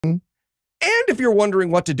And if you're wondering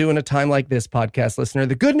what to do in a time like this, podcast listener,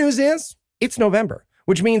 the good news is it's November,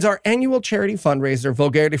 which means our annual charity fundraiser,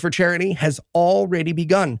 Vulgarity for Charity, has already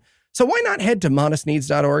begun. So why not head to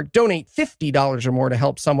modestneeds.org, donate $50 or more to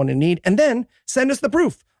help someone in need, and then send us the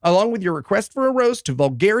proof, along with your request for a roast to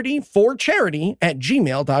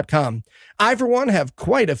vulgarityforcharity@gmail.com. I, for one, have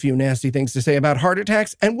quite a few nasty things to say about heart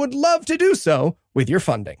attacks and would love to do so with your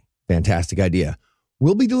funding. Fantastic idea.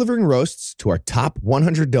 We'll be delivering roasts to our top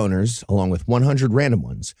 100 donors, along with 100 random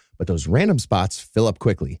ones, but those random spots fill up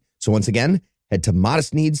quickly. So once again, head to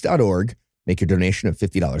modestneeds.org, make your donation of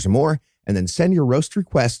 $50 or more, and then send your roast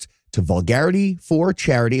request to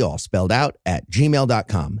vulgarityforcharity, all spelled out,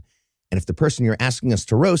 @gmail.com. And if the person you're asking us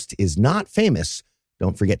to roast is not famous,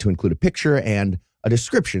 don't forget to include a picture and a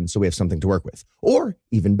description so we have something to work with. Or,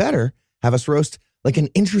 even better, have us roast like an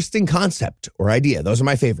interesting concept or idea. Those are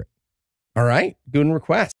my favorite. All right, good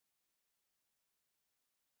request.